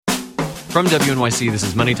From WNYC, this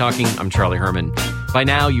is Money Talking. I'm Charlie Herman. By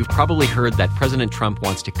now, you've probably heard that President Trump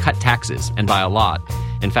wants to cut taxes, and by a lot.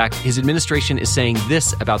 In fact, his administration is saying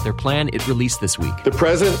this about their plan it released this week. The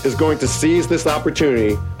president is going to seize this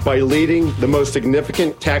opportunity by leading the most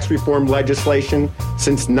significant tax reform legislation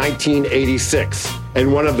since 1986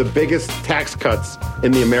 and one of the biggest tax cuts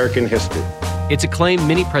in the American history. It's a claim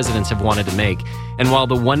many presidents have wanted to make, and while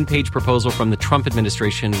the one-page proposal from the Trump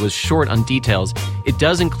administration was short on details, it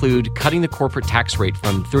does include cutting the corporate tax rate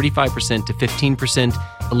from 35% to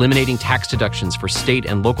 15%, eliminating tax deductions for state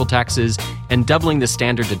and local taxes, and doubling the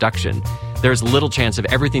standard deduction. There's little chance of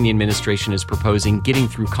everything the administration is proposing getting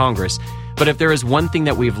through Congress, but if there is one thing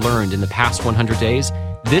that we've learned in the past 100 days,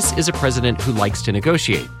 this is a president who likes to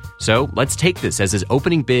negotiate. So let's take this as his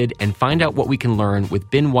opening bid and find out what we can learn with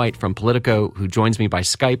Ben White from Politico, who joins me by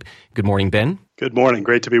Skype. Good morning, Ben. Good morning.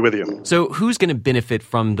 Great to be with you. So who's going to benefit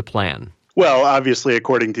from the plan? Well, obviously,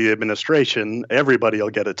 according to the administration, everybody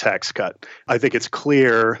will get a tax cut. I think it's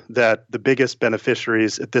clear that the biggest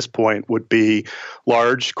beneficiaries at this point would be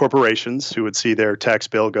large corporations who would see their tax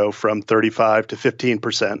bill go from 35 to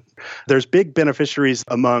 15%. There's big beneficiaries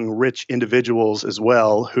among rich individuals as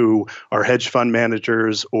well who are hedge fund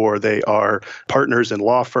managers or they are partners in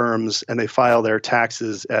law firms and they file their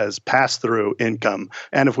taxes as pass-through income.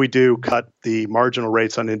 And if we do cut the marginal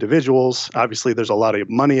rates on individuals, obviously there's a lot of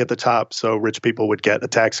money at the top, so rich people would get a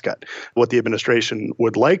tax cut. What the administration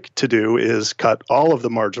would like to do is cut all of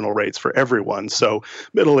the marginal rates for everyone. So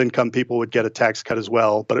middle income people would get a tax cut as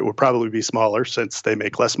well, but it would probably be smaller since they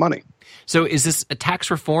make less money. So is this a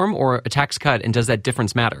tax reform or a tax cut, and does that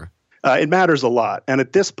difference matter? It matters a lot. And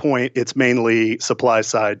at this point, it's mainly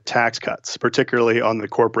supply-side tax cuts, particularly on the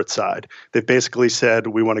corporate side. They've basically said,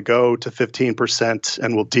 we want to go to 15%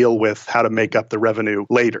 and we'll deal with how to make up the revenue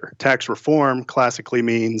later. Tax reform classically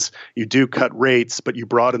means you do cut rates, but you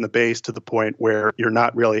broaden the base to the point where you're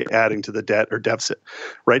not really adding to the debt or deficit.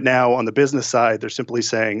 Right now, on the business side, they're simply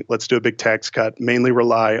saying, let's do a big tax cut, mainly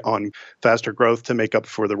rely on faster growth to make up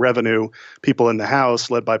for the revenue. People in the House,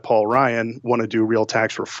 led by Paul Ryan, want to do real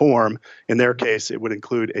tax reform. In their case, it would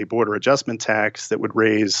include a border adjustment tax that would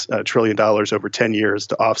raise $1 trillion over 10 years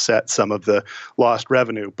to offset some of the lost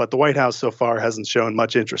revenue. But the White House so far hasn't shown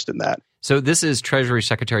much interest in that. So this is Treasury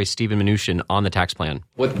Secretary Steven Mnuchin on the tax plan.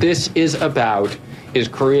 What this is about is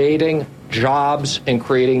creating jobs and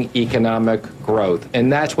creating economic growth. And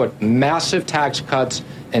that's what massive tax cuts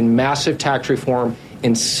and massive tax reform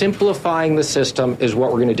and simplifying the system is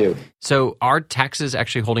what we're going to do. So are taxes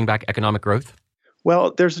actually holding back economic growth?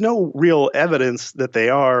 Well, there's no real evidence that they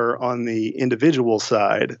are on the individual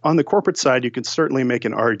side. On the corporate side, you can certainly make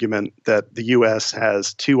an argument that the U.S.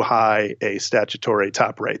 has too high a statutory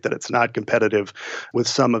top rate, that it's not competitive with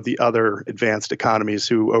some of the other advanced economies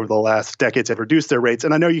who over the last decades have reduced their rates.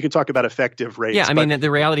 And I know you can talk about effective rates. Yeah, I mean,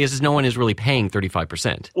 the reality is no one is really paying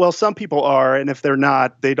 35%. Well, some people are, and if they're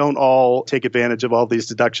not, they don't all take advantage of all these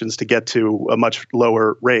deductions to get to a much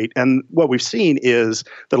lower rate. And what we've seen is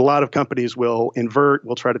that a lot of companies will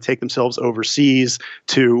try to take themselves overseas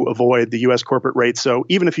to avoid the U.S. corporate rate. So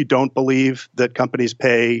even if you don't believe that companies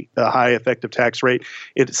pay a high effective tax rate,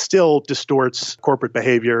 it still distorts corporate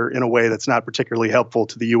behavior in a way that's not particularly helpful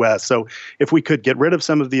to the U.S. So if we could get rid of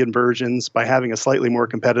some of the inversions by having a slightly more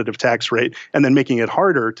competitive tax rate and then making it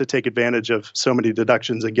harder to take advantage of so many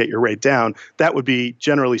deductions and get your rate down, that would be,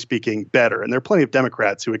 generally speaking, better. And there are plenty of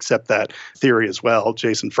Democrats who accept that theory as well.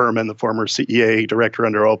 Jason Furman, the former CEA director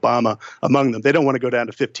under Obama, among them. They don't want to go down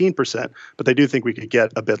to 15%, but they do think we could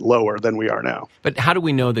get a bit lower than we are now. But how do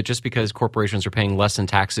we know that just because corporations are paying less in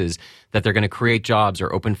taxes that they're going to create jobs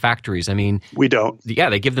or open factories? I mean, we don't. Yeah,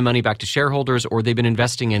 they give the money back to shareholders, or they've been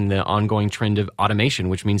investing in the ongoing trend of automation,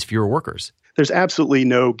 which means fewer workers. There's absolutely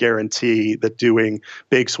no guarantee that doing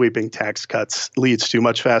big sweeping tax cuts leads to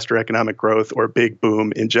much faster economic growth or a big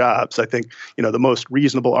boom in jobs. I think, the most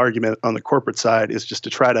reasonable argument on the corporate side is just to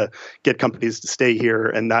try to get companies to stay here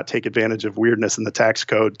and not take advantage of weirdness in the tax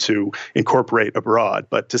code to incorporate abroad.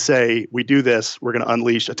 But to say we do this, we're going to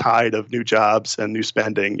unleash a tide of new jobs and new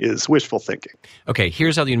spending is wishful thinking. Okay,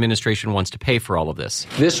 here's how the administration wants to pay for all of this.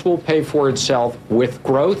 This will pay for itself with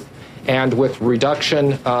growth and with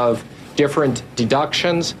reduction of different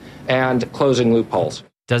deductions and closing loopholes.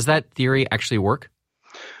 Does that theory actually work?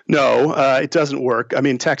 No, it doesn't work. I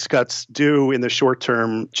mean, tax cuts do, in the short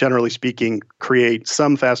term, generally speaking, create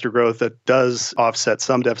some faster growth that does offset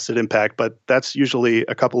some deficit impact, but that's usually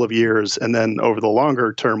a couple of years. And then over the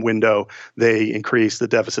longer term window, they increase the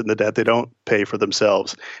deficit and the debt. They don't pay for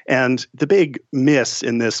themselves. And the big miss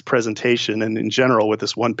in this presentation and in general with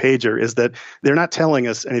this one pager is that they're not telling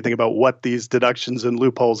us anything about what these deductions and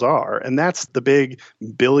loopholes are. And that's the big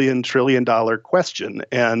 $1 trillion question.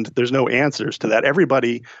 And there's no answers to that.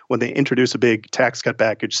 Everybody, when they introduce a big tax cut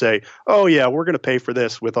package, say, oh, yeah, we're going to pay for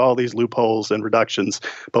this with all these loopholes and reductions.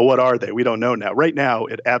 But what are they? We don't know now. Right now,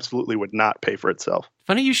 it absolutely would not pay for itself.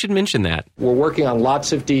 Funny you should mention that. We're working on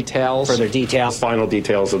lots of details. Further details. Final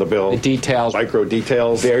details of the bill. The details. Micro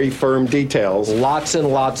details. Very firm details. Lots and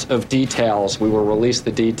lots of details. We will release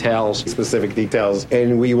the details. Specific details.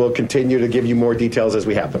 And we will continue to give you more details as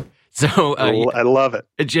we have them. So I love it.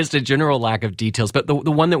 Just a general lack of details. But the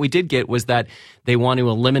one that we did get was that they want to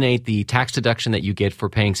eliminate the tax deduction that you get for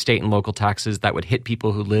paying state and local taxes that would hit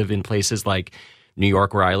people who live in places like New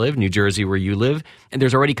York, where I live, New Jersey, where you live. And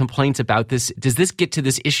there's already complaints about this. Does this get to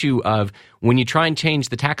this issue of when you try and change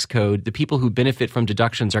the tax code, the people who benefit from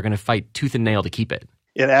deductions are going to fight tooth and nail to keep it?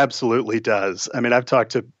 It absolutely does. I mean, I've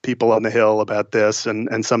talked to people on the Hill about this,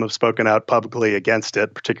 and some have spoken out publicly against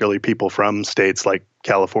it, particularly people from states like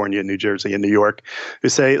California, New Jersey, and New York, who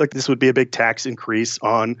say, like, this would be a big tax increase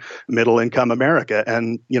on middle-income America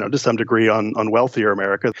and, to some degree on wealthier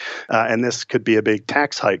America. And this could be a big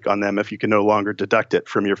tax hike on them if you can no longer deduct it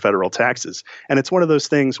from your federal taxes. And it's one of those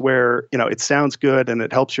things where, it sounds good and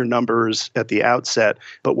it helps your numbers at the outset,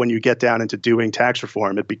 but when you get down into doing tax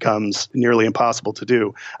reform, it becomes nearly impossible to do.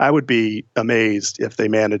 I would be amazed if they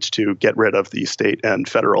managed to get rid of the state and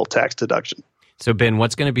federal tax deduction. So, Ben,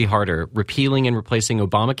 what's going to be harder, repealing and replacing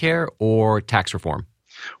Obamacare or tax reform?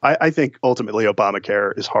 I think ultimately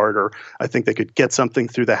Obamacare is harder. I think they could get something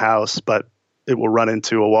through the House, but it will run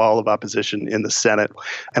into a wall of opposition in the Senate.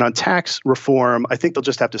 And on tax reform, I think they'll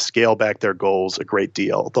just have to scale back their goals a great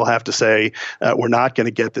deal. They'll have to say, we're not going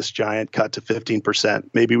to get this giant cut to 15%.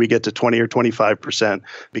 Maybe we get to 20 or 25%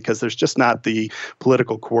 because there's just not the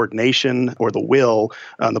political coordination or the will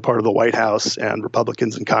on the part of the White House and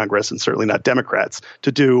Republicans in Congress, and certainly not Democrats,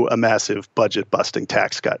 to do a massive budget-busting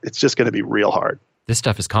tax cut. It's just going to be real hard. This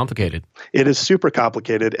stuff is complicated. It is super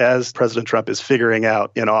complicated, as President Trump is figuring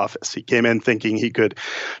out in office. He came in thinking he could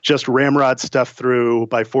just ramrod stuff through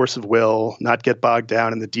by force of will, not get bogged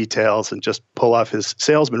down in the details, and just pull off his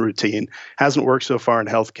salesman routine. Hasn't worked so far in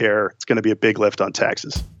healthcare. It's going to be a big lift on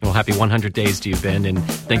taxes. Well, happy 100 days to you, Ben, and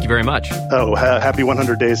thank you very much. Oh, happy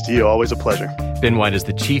 100 days to you. Always a pleasure. Ben White is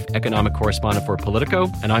the chief economic correspondent for Politico,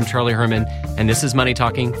 and I'm Charlie Herman, and this is Money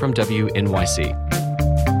Talking from WNYC.